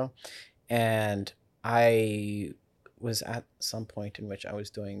time ago, and I was at some point in which I was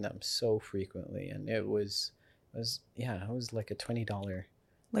doing them so frequently, and it was like a $20.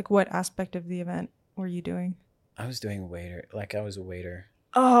 Like what aspect of the event were you doing? I was doing waiter. Like I was a waiter.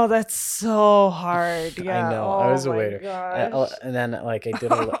 Oh, that's so hard. Yeah. I know. I was a waiter. And then like I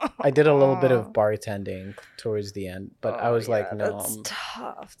did a little bit of bartending towards the end, but I was like, no, that's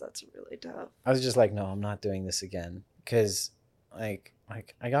tough. That's really tough. I was just like, no, I'm not doing this again, because like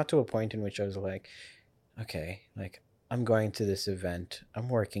I got to a point in which I was like, okay, like I'm going to this event. I'm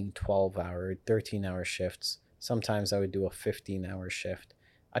working 12-hour, 13-hour shifts. Sometimes I would do a 15-hour shift.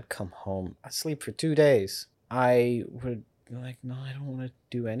 I'd come home. I'd sleep for 2 days. I would be like, no, I don't want to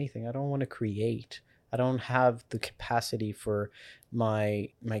do anything. I don't want to create. I don't have the capacity for my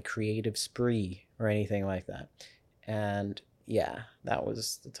creative spree or anything like that. And yeah, that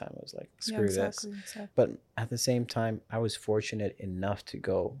was the time I was like, screw this. Exactly. But at the same time, I was fortunate enough to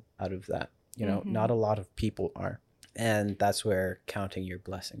go out of that. You know, not a lot of people are. And that's where counting your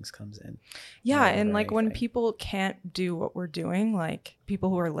blessings comes in. Yeah. And like when people can't do what we're doing, like people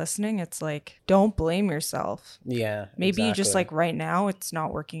who are listening, it's like, don't blame yourself. Yeah. Maybe you just like right now it's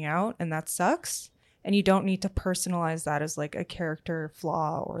not working out and that sucks. And you don't need to personalize that as like a character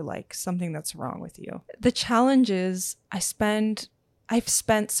flaw or like something that's wrong with you. The challenge is I've spent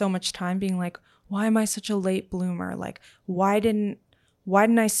so much time being like, why am I such a late bloomer? Like, why didn't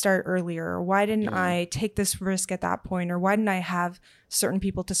I start earlier? Or why didn't I take this risk at that point? Or why didn't I have certain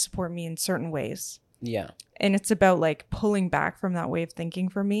people to support me in certain ways? Yeah. And it's about like pulling back from that way of thinking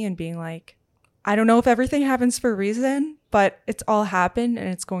for me and being like, I don't know if everything happens for a reason, but it's all happened and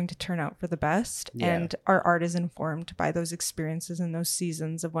it's going to turn out for the best. Yeah. And our art is informed by those experiences and those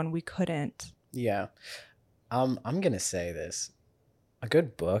seasons of when we couldn't. Yeah. I'm going to say this. A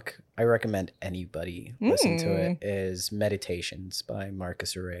good book, I recommend anybody listen to it, is Meditations by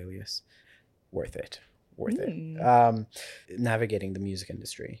Marcus Aurelius. Worth it. Navigating the music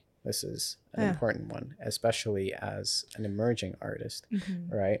industry. This is an important one, especially as an emerging artist,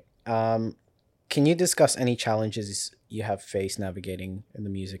 right? Can you discuss any challenges you have faced navigating in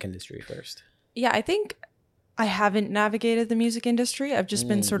the music industry first? Yeah, I think I haven't navigated the music industry. I've just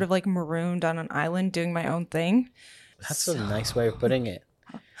been sort of like marooned on an island doing my own thing. That's a nice way of putting it.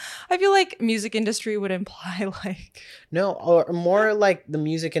 I feel like music industry would imply like... No, or more like the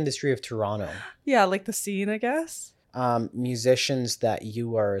music industry of Toronto. Yeah, like the scene, I guess. Musicians that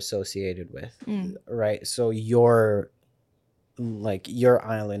you are associated with, right? So your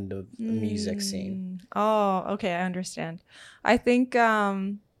island of the music scene. Oh, okay, I understand. I think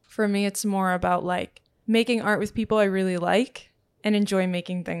for me, it's more about like making art with people I really like and enjoy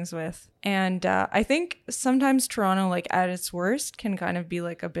making things with. And I think sometimes Toronto, like at its worst, can kind of be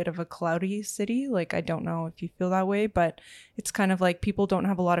like a bit of a cloudy city. Like, I don't know if you feel that way, but it's kind of like people don't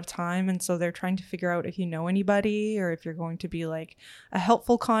have a lot of time. And so they're trying to figure out if you know anybody or if you're going to be like a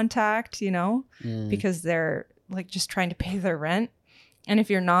helpful contact, you know, because they're like just trying to pay their rent. And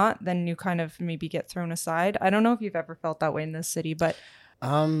if you're not, then you kind of maybe get thrown aside. I don't know if you've ever felt that way in this city, but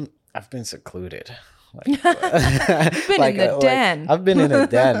I've been secluded. You've been in the den. I've been in a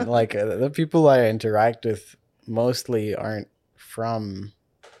den. Like the people I interact with mostly aren't from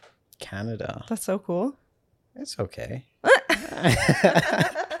Canada. That's so cool. It's okay. Well,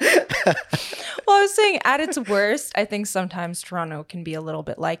 I was saying at its worst, I think sometimes Toronto can be a little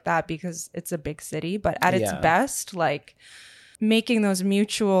bit like that because it's a big city. But at its best, like making those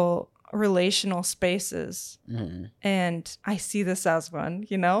mutual relational spaces. And I see this as one,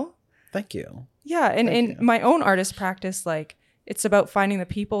 you know? Thank you. Yeah. And in my own artist practice, like it's about finding the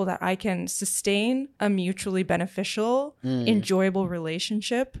people that I can sustain a mutually beneficial, enjoyable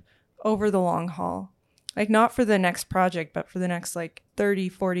relationship over the long haul. Like not for the next project, but for the next like 30,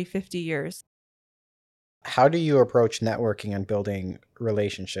 40, 50 years. How do you approach networking and building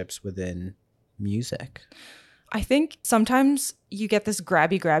relationships within music? I think sometimes you get this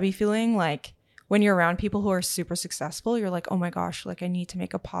grabby feeling like when you're around people who are super successful, you're like, oh my gosh, like I need to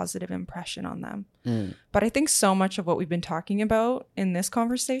make a positive impression on them. But I think so much of what we've been talking about in this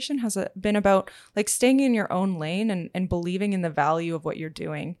conversation has been about like staying in your own lane and believing in the value of what you're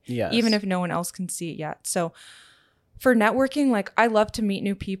doing, even if no one else can see it yet. So for networking, like I love to meet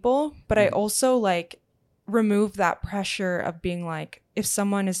new people, but I also like remove that pressure of being like, if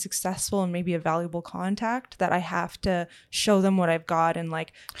someone is successful and maybe a valuable contact, that I have to show them what I've got. And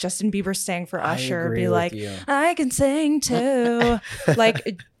like Justin Bieber sang for Usher, be like, I can sing too.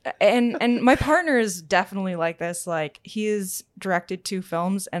 Like, and my partner is definitely like this. Like he has directed 2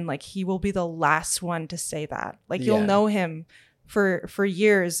 films and like he will be the last one to say that. Like you'll know him for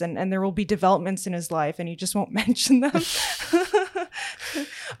years and there will be developments in his life and he just won't mention them.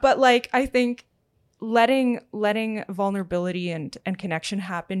 But like, I think letting vulnerability and connection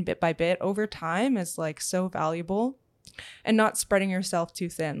happen bit by bit over time is like so valuable, and not spreading yourself too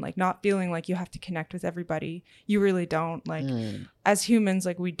thin, like not feeling like you have to connect with everybody. You really don't. Like as humans,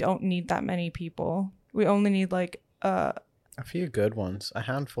 like we don't need that many people. We only need like a few good ones, a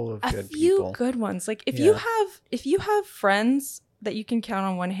handful of good people. A few good ones. Like if you have friends that you can count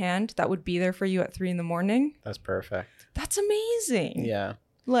on one hand that would be there for you at 3 a.m, that's perfect. That's amazing. Yeah.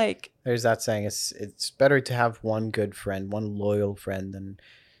 Like there's that saying, it's better to have one good friend, one loyal friend, than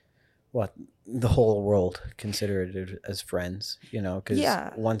what the whole world considered as friends, you know, because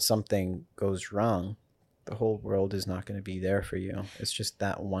once something goes wrong, the whole world is not going to be there for you. It's just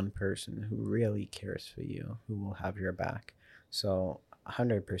that one person who really cares for you, who will have your back. So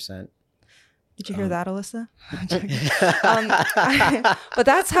 100%. Did you hear that, Alyssa? But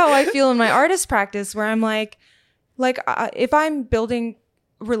that's how I feel in my artist practice, where I'm like if I'm building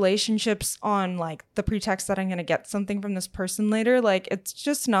relationships on like the pretext that I'm going to get something from this person later, like it's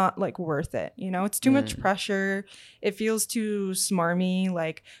just not like worth it. You know, it's too much pressure. It feels too smarmy.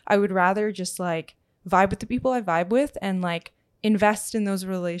 Like I would rather just like vibe with the people I vibe with and like invest in those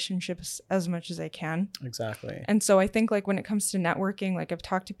relationships as much as I can. Exactly. And so I think like when it comes to networking, like I've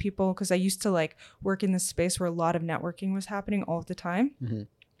talked to people because I used to like work in this space where a lot of networking was happening all the time.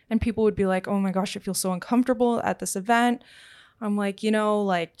 And people would be like, oh my gosh, I feel so uncomfortable at this event. I'm like, you know,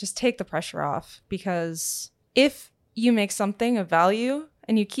 like just take the pressure off, because if you make something of value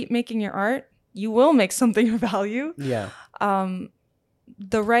and you keep making your art, you will make something of value. Yeah.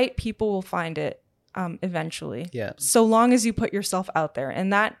 The right people will find it eventually. Yeah. So long as you put yourself out there.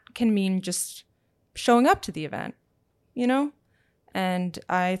 And that can mean just showing up to the event, you know? And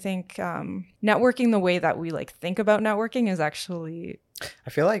I think networking the way that we like think about networking is actually...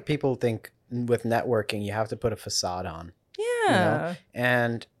 I feel like people think with networking, you have to put a facade on. Yeah. You know?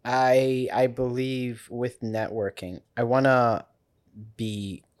 And I believe with networking, I want to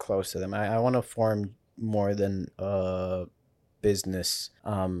be close to them. I want to form more than a business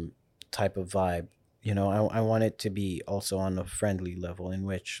type of vibe. You know, I want it to be also on a friendly level in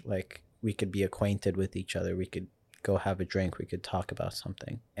which like we could be acquainted with each other. We could go have a drink. We could talk about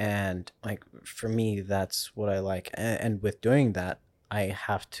something. And like for me, that's what I like. And with doing that, I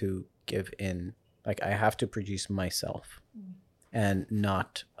have to give in. Like I have to produce myself and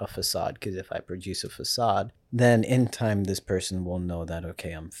not a facade. Because if I produce a facade, then in time this person will know that,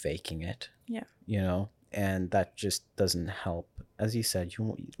 okay, I'm faking it. Yeah. You know? And that just doesn't help. As you said,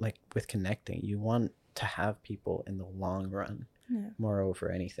 you like with connecting, you want to have people in the long run, more over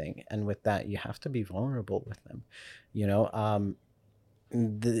anything. And with that, you have to be vulnerable with them. You know,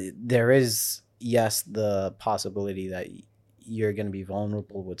 there is, yes, the possibility that you're going to be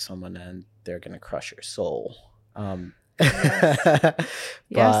vulnerable with someone and they're going to crush your soul.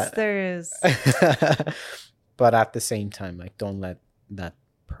 Yes, there is. But at the same time, like, don't let that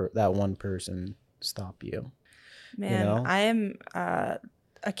one person stop you. Man, you know? I am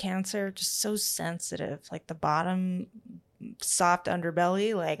a Cancer, just so sensitive. Like the bottom, soft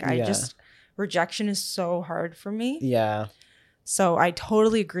underbelly. Like I just, rejection is so hard for me. Yeah. So I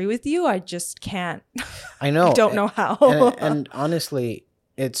totally agree with you. I just can't. I know. I don't know how. and honestly,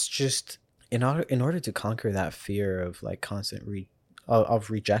 it's just in order to conquer that fear of like constant of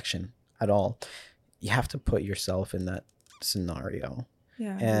rejection at all, you have to put yourself in that scenario.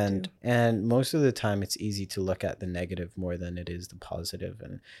 Yeah, and most of the time it's easy to look at the negative more than it is the positive.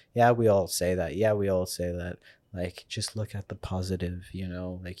 And we all say that, like, just look at the positive, you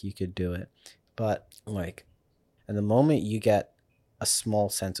know, like you could do it. But like, and the moment you get a small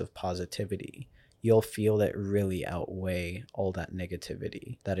sense of positivity, you'll feel that really outweigh all that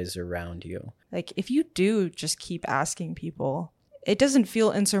negativity that is around you. Like if you do just keep asking people, it doesn't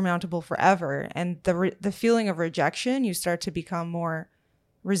feel insurmountable forever. And the feeling of rejection, you start to become more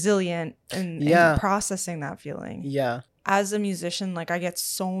resilient in processing that feeling. Yeah. As a musician, like I get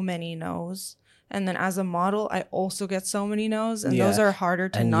so many no's. And then as a model, I also get so many no's. And those are harder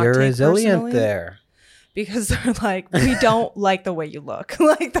to not take personally. And you're resilient there. Because they're like, we don't like the way you look.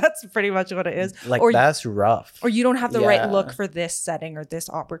 Like that's pretty much what it is. Like that's rough. Or you don't have the right look for this setting or this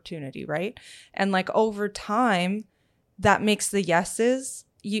opportunity, right? And like over time, that makes the yeses,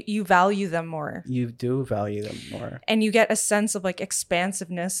 you value them more. You do value them more. And you get a sense of like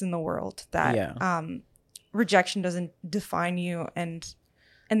expansiveness in the world that rejection doesn't define you, and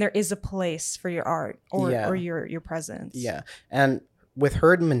there is a place for your art or your presence. Yeah. And with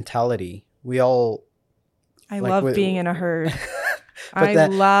herd mentality, we all I love being in a herd. I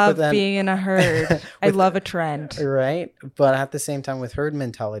love being in a herd. I love a trend. Right? But at the same time, with herd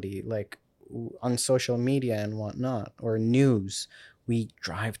mentality, like on social media and whatnot, or news, we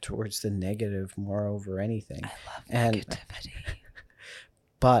drive towards the negative more over anything. I love negativity.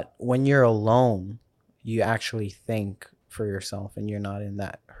 But when you're alone, you actually think for yourself and you're not in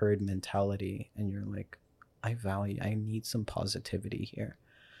that herd mentality, and you're like, I need some positivity here.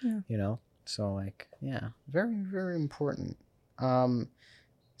 Yeah. You know? So like, yeah, very, very important.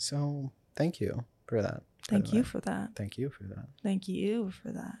 So thank you for that. Thank you for that. Thank you for that. Thank you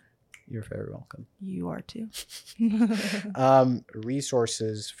for that. You're very welcome. You are too.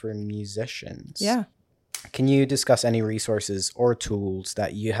 Resources for musicians. Yeah. Can you discuss any resources or tools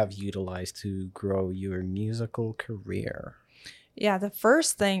that you have utilized to grow your musical career? Yeah, the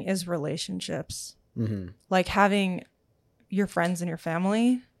first thing is relationships. Mm-hmm. Like having your friends and your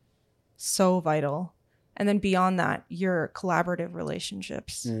family, so vital. And then beyond that, your collaborative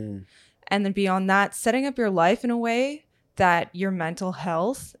relationships. And then beyond that, setting up your life in a way that your mental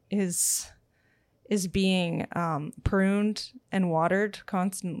health is is being pruned and watered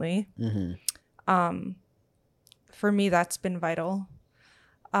constantly. For me, that's been vital.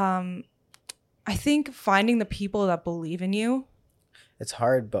 I think finding the people that believe in you. It's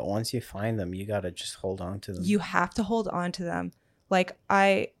hard, but once you find them, you gotta just hold on to them. You have to hold on to them. Like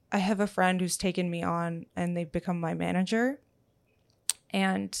I have a friend who's taken me on and they've become my manager,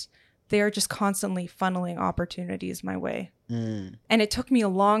 and they're just constantly funneling opportunities my way. And it took me a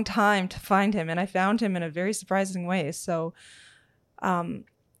long time to find him, and I found him in a very surprising way. So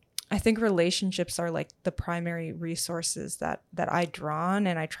I think relationships are like the primary resources that I draw on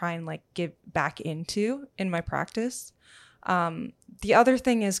and I try and like give back into in my practice. The other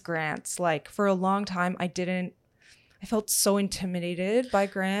thing is grants. Like for a long time, I felt so intimidated by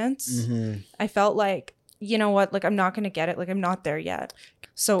grants. I felt like, you know what, like I'm not going to get it. Like I'm not there yet.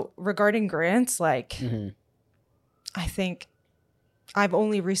 So regarding grants, like I think I've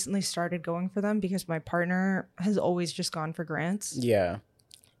only recently started going for them because my partner has always just gone for grants. Yeah.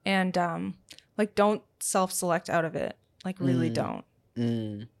 And like don't self-select out of it. Like really don't.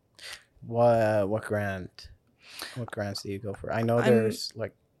 What grants do you go for? I know there's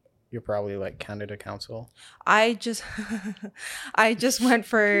like, you're probably like Canada Council. I just went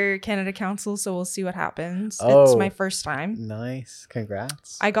for Canada Council, so we'll see what happens. It's my first time. Nice.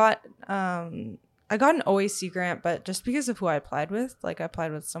 Congrats. I got an OAC grant, but just because of who I applied with, like I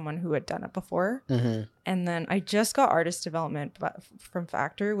applied with someone who had done it before. And then I just got artist development from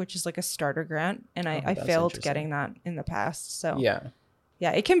Factor, which is like a starter grant. And I failed getting that in the past. So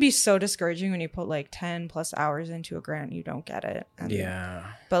yeah, it can be so discouraging when you put like 10 plus hours into a grant, you don't get it.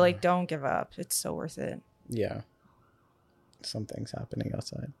 But like, don't give up. It's so worth it. Yeah. Something's happening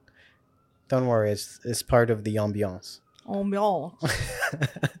outside. Don't worry. It's part of the ambiance.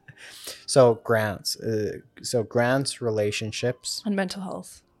 So grants. Grants, relationships. And mental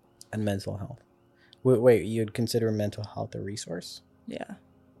health. Wait, you'd consider mental health a resource? Yeah.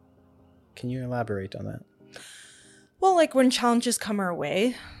 Can you elaborate on that? Well, like when challenges come our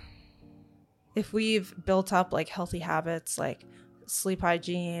way, if we've built up like healthy habits, like sleep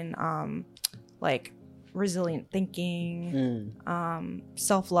hygiene, like resilient thinking,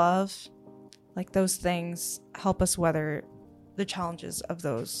 self-love, like those things help us weather the challenges of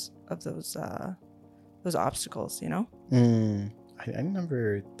those obstacles, you know? I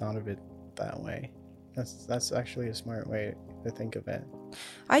never thought of it that way. That's actually a smart way to think of it.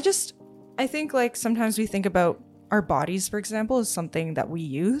 I think like sometimes we think about our bodies, for example, as something that we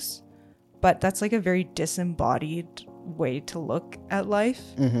use, but that's like a very disembodied way to look at life.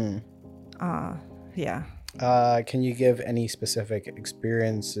 Yeah. Can you give any specific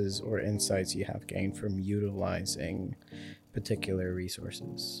experiences or insights you have gained from utilizing particular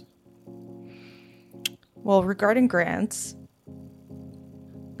resources? Well, regarding grants,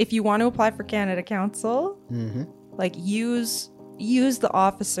 if you want to apply for Canada Council, like use the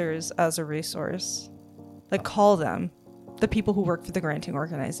officers as a resource. Like call them, the people who work for the granting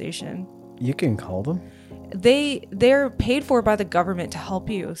organization. You can call them? They're paid for by the government to help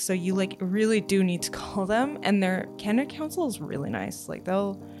you. So you like really do need to call them. And their Canada Council is really nice. Like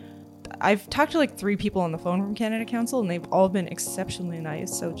I've talked to like 3 people on the phone from Canada Council and they've all been exceptionally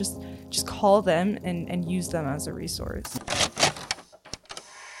nice. So just call them and use them as a resource.